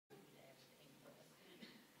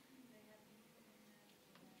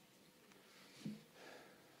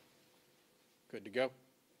Good to go?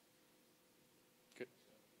 Good.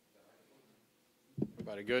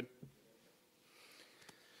 Everybody good?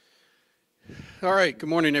 All right, good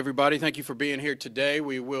morning, everybody. Thank you for being here today.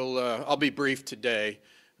 I'll be brief today,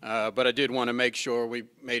 but I did want to make sure we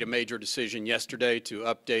made a major decision yesterday to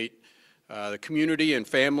update the community and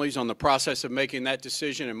families on the process of making that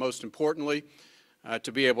decision, and most importantly,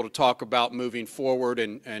 to be able to talk about moving forward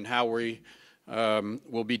and how we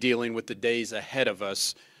will be dealing with the days ahead of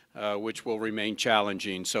us, which will remain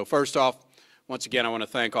challenging. So first off, once again, I want to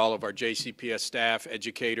thank all of our JCPS staff,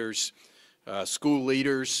 educators, school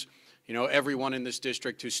leaders, everyone in this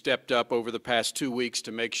district who stepped up over the past 2 weeks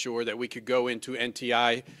to make sure that we could go into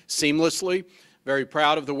NTI seamlessly. Very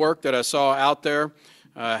proud of the work that I saw out there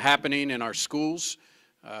happening in our schools.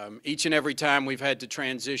 Each and every time we've had to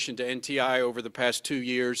transition to NTI over the past 2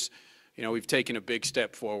 years, we've taken a big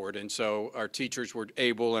step forward. And so our teachers were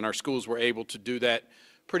able and our schools were able to do that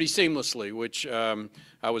pretty seamlessly, which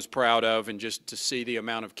I was proud of, and just to see the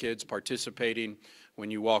amount of kids participating when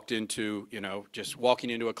you walked into, just walking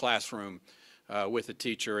into a classroom with a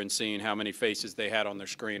teacher and seeing how many faces they had on their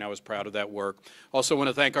screen. I was proud of that work. Also want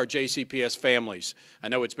to thank our JCPS families. I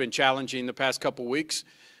know it's been challenging the past couple weeks.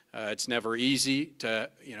 It's never easy to,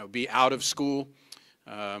 be out of school,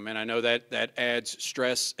 and I know that adds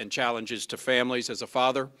stress and challenges to families. As a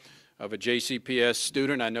father of a JCPS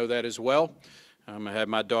student, I know that as well. I had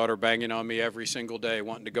my daughter banging on me every single day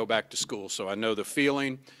wanting to go back to school, so I know the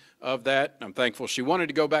feeling of that. I'm thankful she wanted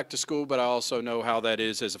to go back to school, but I also know how that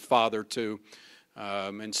is as a father too.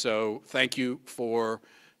 And so thank you for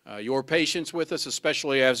your patience with us,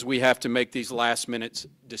 especially as we have to make these last-minute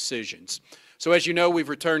decisions. So as you know, we've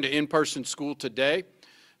returned to in-person school today.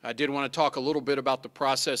 I did want to talk a little bit about the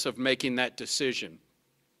process of making that decision.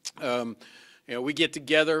 We get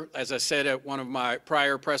together, as I said at one of my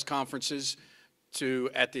prior press conferences, in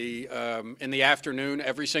the afternoon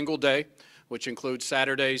every single day, which includes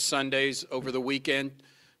Saturdays, Sundays, over the weekend,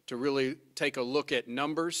 to really take a look at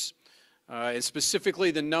numbers, and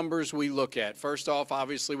specifically the numbers we look at. First off,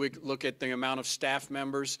 obviously, we look at the amount of staff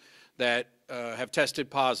members that have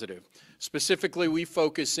tested positive. Specifically, we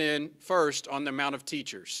focus in first on the amount of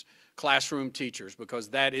teachers, classroom teachers, because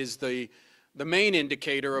that is the main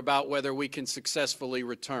indicator about whether we can successfully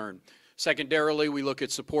return. Secondarily, we look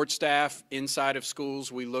at support staff inside of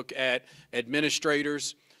schools. We look at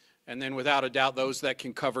administrators, and then without a doubt, those that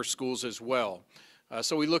can cover schools as well.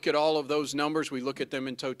 So we look at all of those numbers. We look at them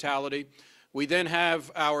in totality. We then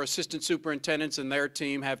have our assistant superintendents and their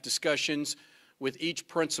team have discussions with each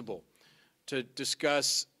principal to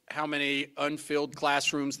discuss how many unfilled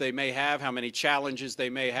classrooms they may have, how many challenges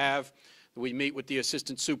they may have. We meet with the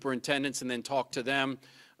assistant superintendents and then talk to them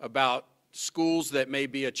about schools that may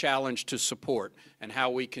be a challenge to support and how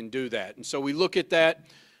we can do that. And so we look at that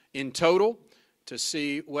in total to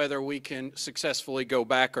see whether we can successfully go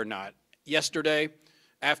back or not. Yesterday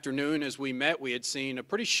afternoon, as we met, we had seen a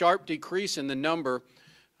pretty sharp decrease in the number,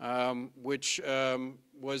 which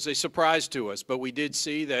was a surprise to us. But we did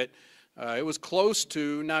see that it was close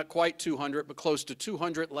to, not quite 200, but close to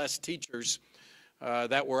 200 less teachers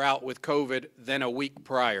that were out with COVID than a week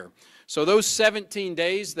prior. So those 17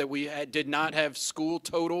 days that we did not have school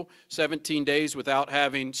total, 17 days without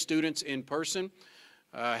having students in person,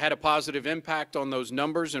 had a positive impact on those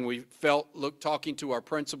numbers, and we felt, talking to our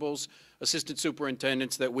principals, assistant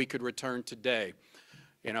superintendents, that we could return today.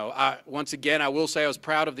 Once again, I will say I was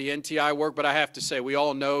proud of the NTI work, but I have to say we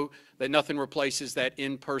all know that nothing replaces that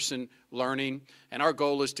in-person learning, and our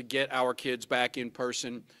goal is to get our kids back in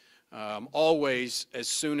person always as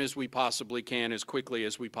soon as we possibly can, as quickly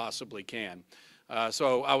as we possibly can.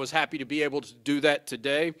 So I was happy to be able to do that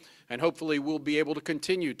today, and hopefully we'll be able to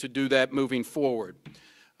continue to do that moving forward.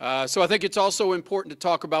 So I think it's also important to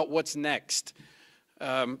talk about what's next.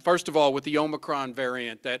 First of all, with the Omicron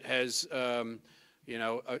variant that has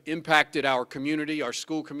impacted our community, our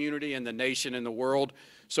school community, and the nation and the world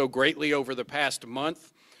so greatly over the past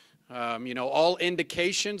month. All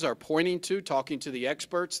indications are pointing to, talking to the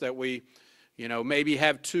experts, that we, maybe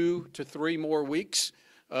have 2 to 3 more weeks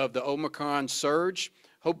of the Omicron surge.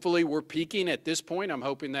 Hopefully we're peaking at this point. I'm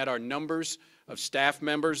hoping that our numbers of staff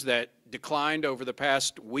members that declined over the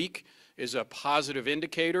past week is a positive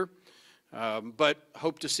indicator. But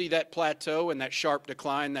hope to see that plateau and that sharp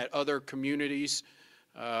decline that other communities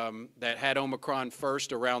that had Omicron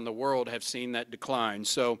first around the world have seen that decline.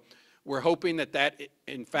 So we're hoping that that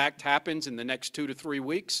in fact happens in the next 2 to 3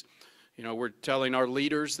 weeks. We're telling our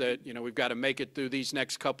leaders that, we've got to make it through these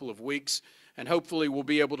next couple of weeks, and hopefully we'll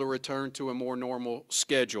be able to return to a more normal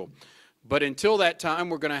schedule. But until that time,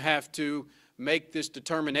 we're going to have to make this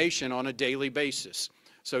determination on a daily basis.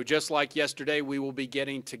 So just like yesterday, we will be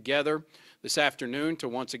getting together this afternoon to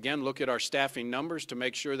once again look at our staffing numbers to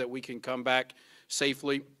make sure that we can come back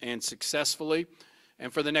safely and successfully.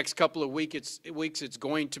 And for the next couple of weeks, it's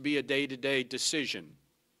going to be a day-to-day decision.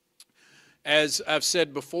 As I've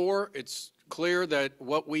said before, it's clear that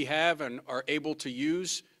what we have and are able to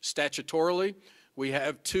use statutorily, we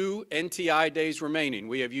have 2 NTI days remaining.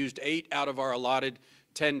 We have used 8 out of our allotted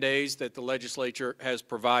 10 days that the legislature has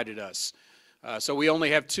provided us. So we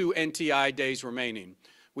only have 2 NTI days remaining.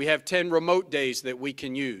 We have 10 remote days that we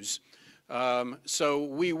can use. So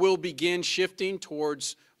we will begin shifting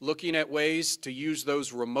towards looking at ways to use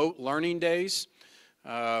those remote learning days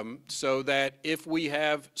so that if we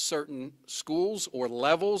have certain schools or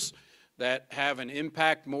levels that have an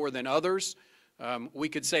impact more than others, we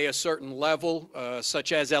could say a certain level,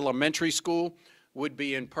 such as elementary school, would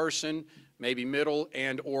be in person, maybe middle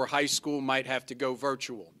and or high school might have to go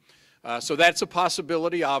virtual. So that's a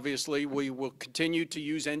possibility. Obviously, we will continue to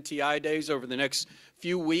use NTI days over the next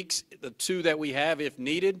few weeks, the 2 that we have if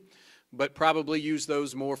needed, but probably use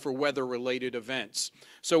those more for weather-related events.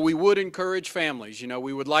 So we would encourage families. You know,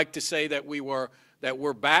 we would like to say that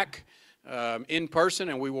we're back in person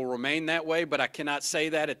and we will remain that way, but I cannot say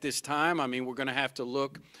that at this time. I mean, we're going to have to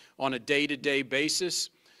look on a day-to-day basis.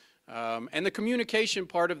 And the communication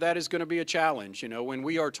part of that is going to be a challenge. You know, when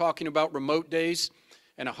we are talking about remote days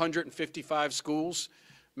and 155 schools,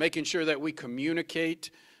 making sure that we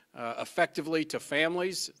communicate effectively to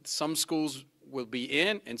families. Some schools will be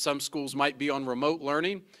in and some schools might be on remote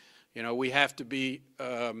learning. You know, we have to be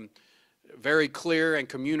very clear and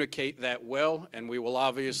communicate that well, and we will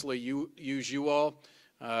obviously use you all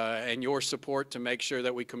and your support to make sure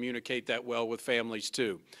that we communicate that well with families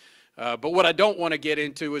too. But what I don't want to get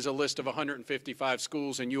into is a list of 155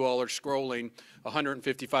 schools and you all are scrolling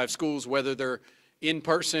 155 schools, whether they're in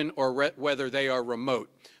person or whether they are remote.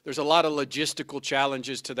 There's a lot of logistical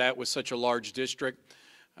challenges to that with such a large district,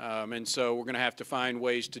 and so we're going to have to find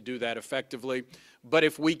ways to do that effectively. But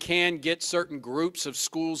if we can get certain groups of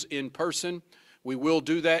schools in person, we will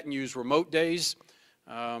do that and use remote days.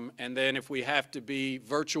 And then if we have to be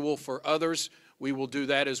virtual for others, we will do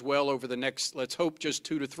that as well over the next, let's hope, just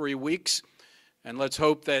 2 to 3 weeks. And let's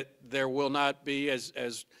hope that there will not be,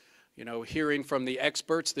 as you know, hearing from the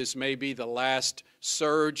experts, this may be the last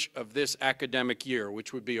surge of this academic year,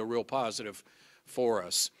 which would be a real positive for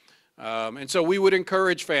us. And so we would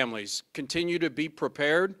encourage families, continue to be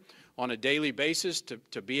prepared on a daily basis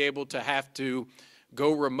to be able to have to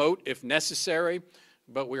go remote if necessary,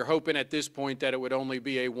 but we're hoping at this point that it would only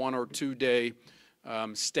be a 1 or 2 day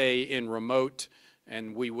stay in remote,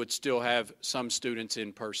 and we would still have some students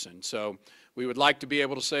in person. So we would like to be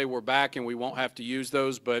able to say we're back and we won't have to use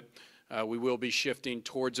those, but we will be shifting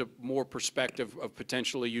towards a more perspective of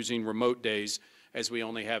potentially using remote days as we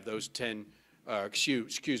only have those 2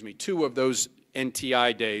 of those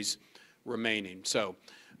NTI days remaining. So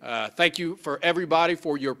thank you for everybody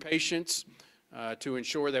for your patience to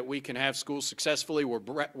ensure that we can have schools successfully.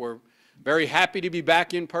 We're very happy to be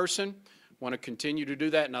back in person. Want to continue to do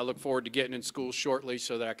that, and I look forward to getting in school shortly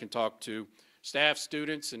so that I can talk to staff,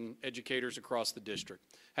 students, and educators across the district.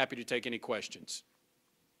 Happy to take any questions.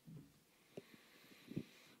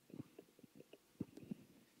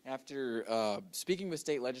 After speaking with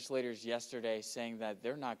state legislators yesterday saying that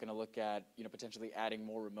they're not going to look at, potentially adding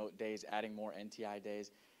more remote days, adding more NTI days,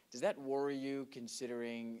 does that worry you,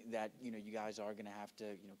 considering that, you guys are going to have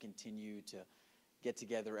to, continue to get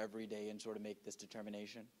together every day and sort of make this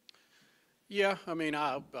determination? Yeah, I mean,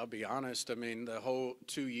 I'll be honest. I mean, the whole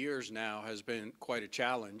 2 years now has been quite a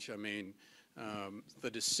challenge. I mean,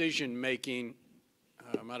 the decision-making,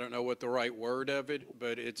 I don't know what the right word of it,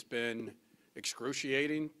 but it's been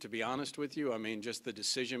excruciating, to be honest with you. I mean, just the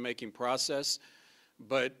decision-making process.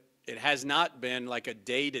 But it has not been like a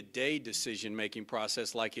day-to-day decision-making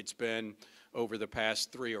process like it's been over the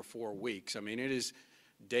past 3 or 4 weeks. I mean, it is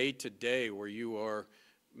day-to-day where you are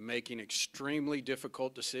making extremely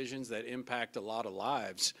difficult decisions that impact a lot of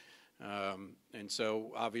lives. And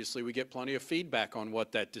so obviously we get plenty of feedback on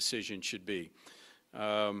what that decision should be.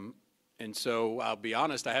 And so I'll be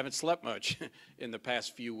honest, I haven't slept much in the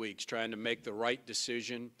past few weeks trying to make the right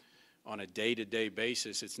decision on a day-to-day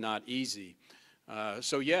basis. It's not easy.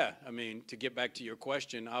 So yeah, I mean, to get back to your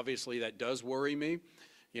question, obviously that does worry me.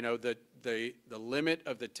 You know, the limit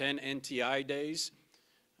of the 10 NTI days,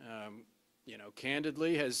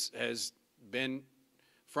 candidly has been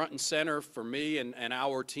front and center for me and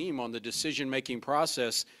our team on the decision-making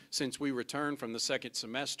process since we returned from the second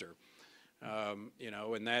semester.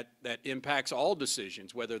 And that impacts all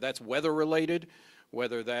decisions, whether that's weather-related,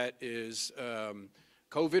 whether that is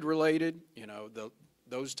COVID-related.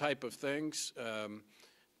 those type of things,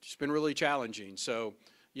 it's been really challenging. So,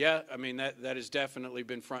 yeah, I mean, that has definitely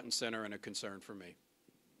been front and center and a concern for me.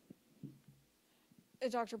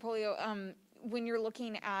 Dr. Pollio, when you're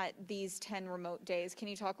looking at these 10 remote days, can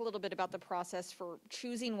you talk a little bit about the process for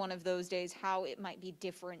choosing one of those days, how it might be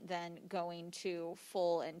different than going to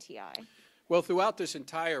full NTI? Well, throughout this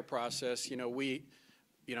entire process,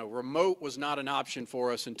 remote was not an option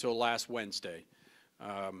for us until last Wednesday,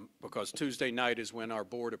 because Tuesday night is when our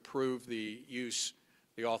board approved the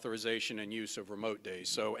authorization and use of remote days.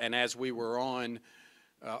 So, and as we were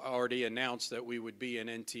already announced that we would be in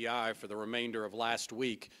NTI for the remainder of last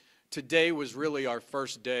week, today was really our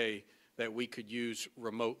first day that we could use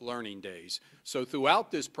remote learning days. So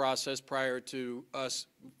throughout this process, prior to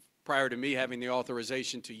me having the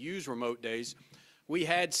authorization to use remote days, we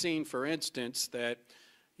had seen, for instance, that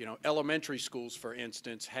elementary schools, for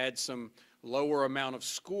instance, had some lower amount of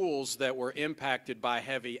schools that were impacted by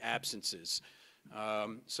heavy absences.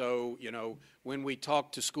 So, when we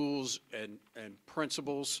talk to schools and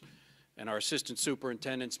principals and our assistant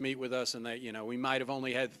superintendents meet with us, and we might have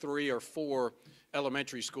only had 3 or 4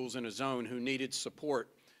 elementary schools in a zone who needed support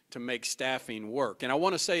to make staffing work. And I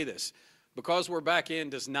want to say this, because we're back in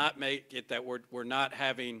does not make it that we're not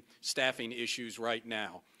having staffing issues right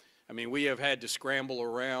now. I mean, we have had to scramble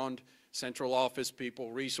around, central office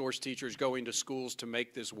people, resource teachers going to schools to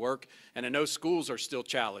make this work. And I know schools are still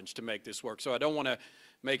challenged to make this work. So I don't want to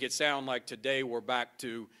make it sound like today we're back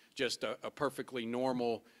to just a perfectly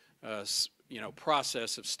normal,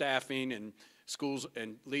 process of staffing, and schools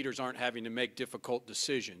and leaders aren't having to make difficult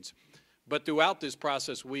decisions. But throughout this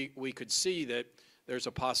process, we could see that there's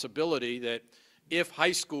a possibility that if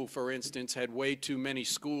high school, for instance, had way too many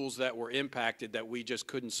schools that were impacted, that we just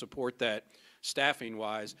couldn't support that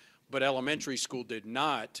staffing-wise, but elementary school did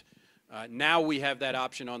not. Now we have that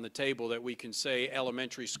option on the table that we can say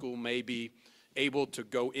elementary school may be able to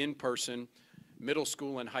go in person, middle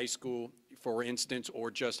school and high school, for instance,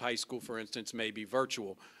 or just high school, for instance, may be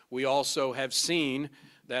virtual. We also have seen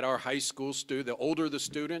that our high school the older the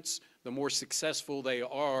students, the more successful they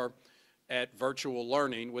are at virtual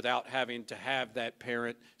learning without having to have that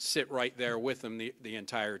parent sit right there with them the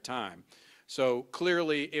entire time. So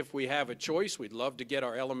clearly, if we have a choice, we'd love to get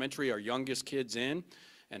our youngest kids in,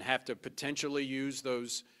 and have to potentially use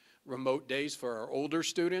those remote days for our older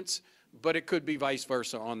students, but it could be vice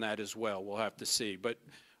versa on that as well. We'll have to see. But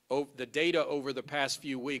the data over the past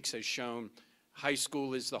few weeks has shown high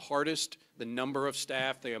school is the hardest, the number of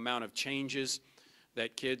staff, the amount of changes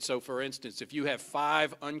that kids, so for instance, if you have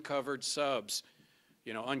 5 uncovered subs,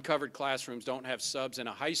 uncovered classrooms don't have subs in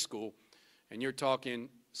a high school, and you're talking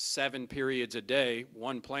 7 periods a day,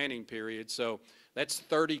 1 planning period, so that's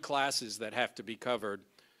 30 classes that have to be covered,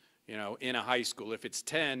 in a high school. If it's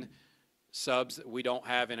 10 subs that we don't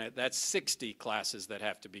have in it, that's 60 classes that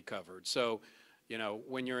have to be covered. So,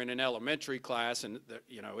 when you're in an elementary class, and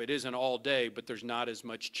it isn't all day, but there's not as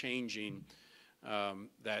much changing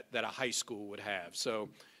that a high school would have. So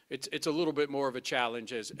it's a little bit more of a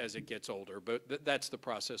challenge as it gets older, but that's the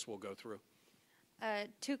process we'll go through.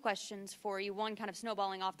 2 questions for you. One, kind of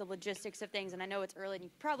snowballing off the logistics of things, and I know it's early and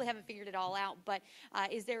you probably haven't figured it all out, but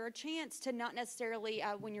is there a chance to not necessarily,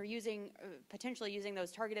 when you're potentially using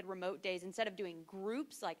those targeted remote days, instead of doing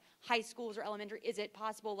groups like high schools or elementary, is it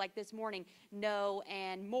possible, like this morning, No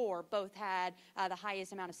and Moore both had the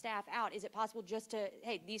highest amount of staff out? Is it possible just to,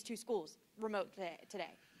 hey, these 2 schools remote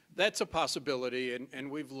today? That's a possibility,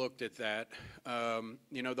 and we've looked at that.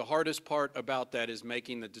 The hardest part about that is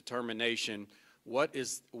making the determination what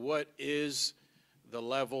is the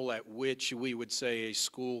level at which we would say a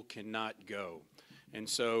school cannot go. And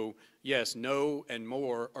so, yes, No and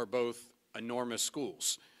Moore are both enormous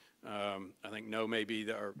schools. I think No may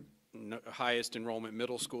be our highest enrollment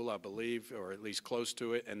middle school, I believe, or at least close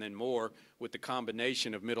to it, and then Moore, with the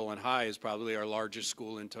combination of middle and high, is probably our largest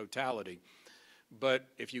school in totality. But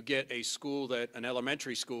if you get an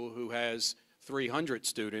elementary school who has 300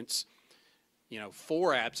 students,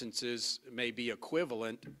 4 absences may be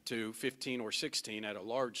equivalent to 15 or 16 at a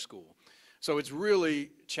large school. So it's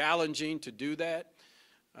really challenging to do that.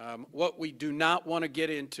 What we do not want to get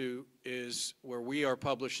into is where we are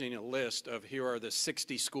publishing a list of here are the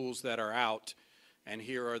 60 schools that are out, and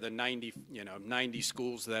here are the 90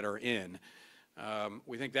 schools that are in.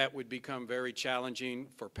 We think that would become very challenging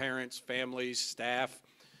for parents, families, staff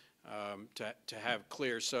to have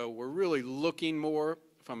clear. So we're really looking more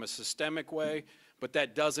from a systemic way, but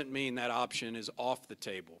that doesn't mean that option is off the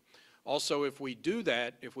table. Also, if we do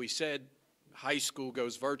that, if we said high school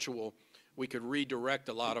goes virtual, we could redirect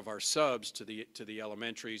a lot of our subs to the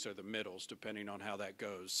elementaries or the middles, depending on how that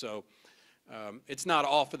goes. So It's not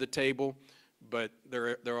off of the table, but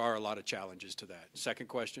there are a lot of challenges to that. Second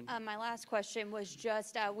question? My last question was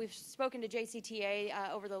just, we've spoken to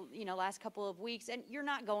JCTA over the last couple of weeks, and you're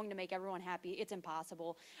not going to make everyone happy. It's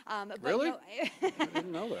impossible. But, Really? I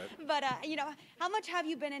didn't know that. But how much have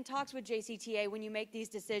you been in talks with JCTA when you make these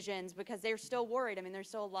decisions? Because they're still worried. I mean, there's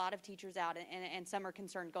still a lot of teachers out, and some are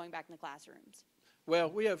concerned going back in the classrooms.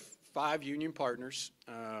 Well, we have 5 union partners,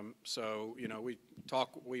 so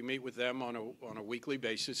we meet with them on a weekly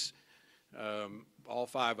basis, all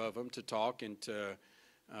 5 of them, to talk and to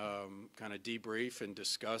kind of debrief and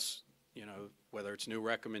discuss, whether it's new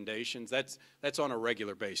recommendations. That's on a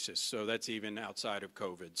regular basis, so that's even outside of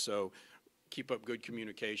COVID. So keep up good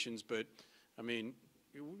communications, but I mean,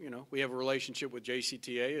 we have a relationship with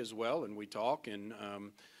JCTA as well, and we talk, and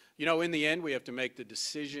in the end, we have to make the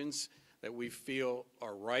decisions that we feel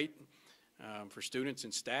are right for students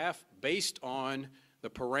and staff based on the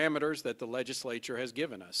parameters that the legislature has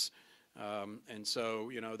given us. And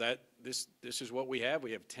so, this is what we have.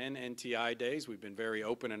 We have 10 NTI days. We've been very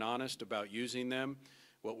open and honest about using them,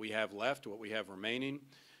 what we have left, what we have remaining,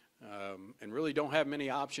 and really don't have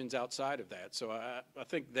many options outside of that. So I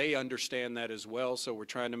think they understand that as well. So we're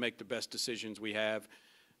trying to make the best decisions we have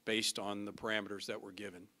based on the parameters that we're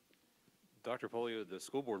given. Dr. Pollio, the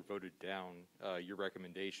school board voted down your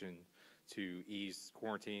recommendation to ease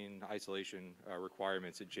quarantine, isolation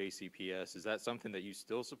requirements at JCPS. Is that something that you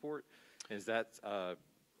still support? Is that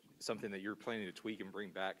something that you're planning to tweak and bring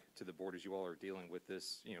back to the board as you all are dealing with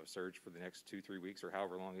this, surge for the next 2-3 weeks or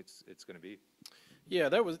however long it's going to be? Yeah,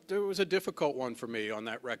 there was a difficult one for me on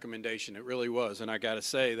that recommendation. It really was, and I got to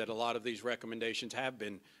say that a lot of these recommendations have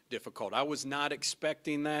been difficult. I was not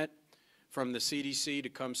expecting that from the CDC to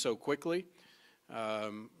come so quickly,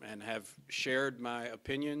 and have shared my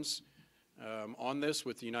opinions on this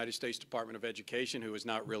with the United States Department of Education, who is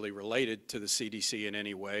not really related to the CDC in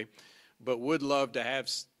any way, but would love to have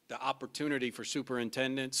the opportunity for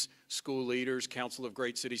superintendents, school leaders, Council of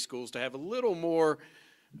Great City Schools to have a little more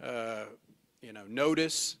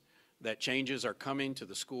notice that changes are coming to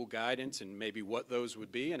the school guidance and maybe what those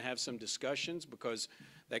would be, and have some discussions, because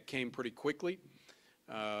that came pretty quickly.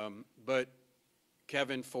 But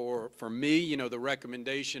Kevin, for me, the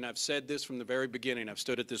recommendation, I've said this from the very beginning. I've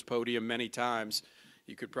stood at this podium many times.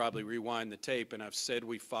 You could probably rewind the tape, and I've said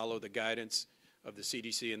we follow the guidance of the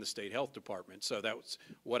CDC and the State Health Department. So that was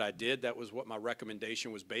what I did. That was what my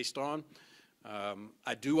recommendation was based on.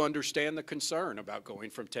 I do understand the concern about going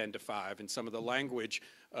from 10 to 5 and some of the language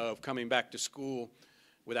of coming back to school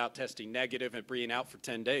without testing negative and being out for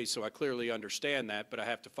 10 days. So I clearly understand that, but I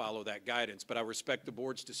have to follow that guidance. But I respect the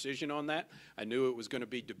board's decision on that. I knew it was going to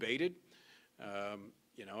be debated.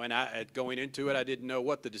 And going into it, I didn't know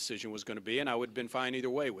what the decision was going to be, and I would have been fine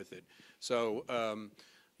either way with it. So,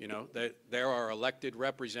 there are elected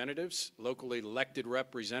representatives, locally elected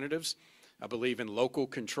representatives. I believe in local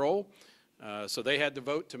control. So they had the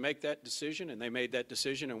vote to make that decision, and they made that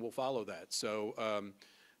decision, and we'll follow that. So,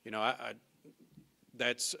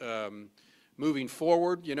 that's moving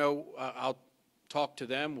forward. I'll talk to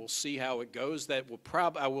them. We'll see how it goes.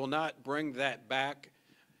 I will not bring that back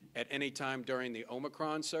at any time during the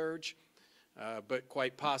Omicron surge, but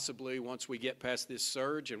quite possibly once we get past this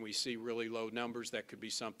surge and we see really low numbers, that could be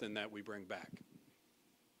something that we bring back. Do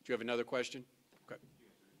you have another question? Okay.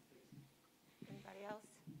 Anybody else?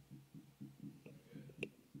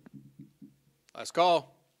 Last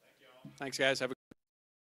call. Thanks, guys. Have a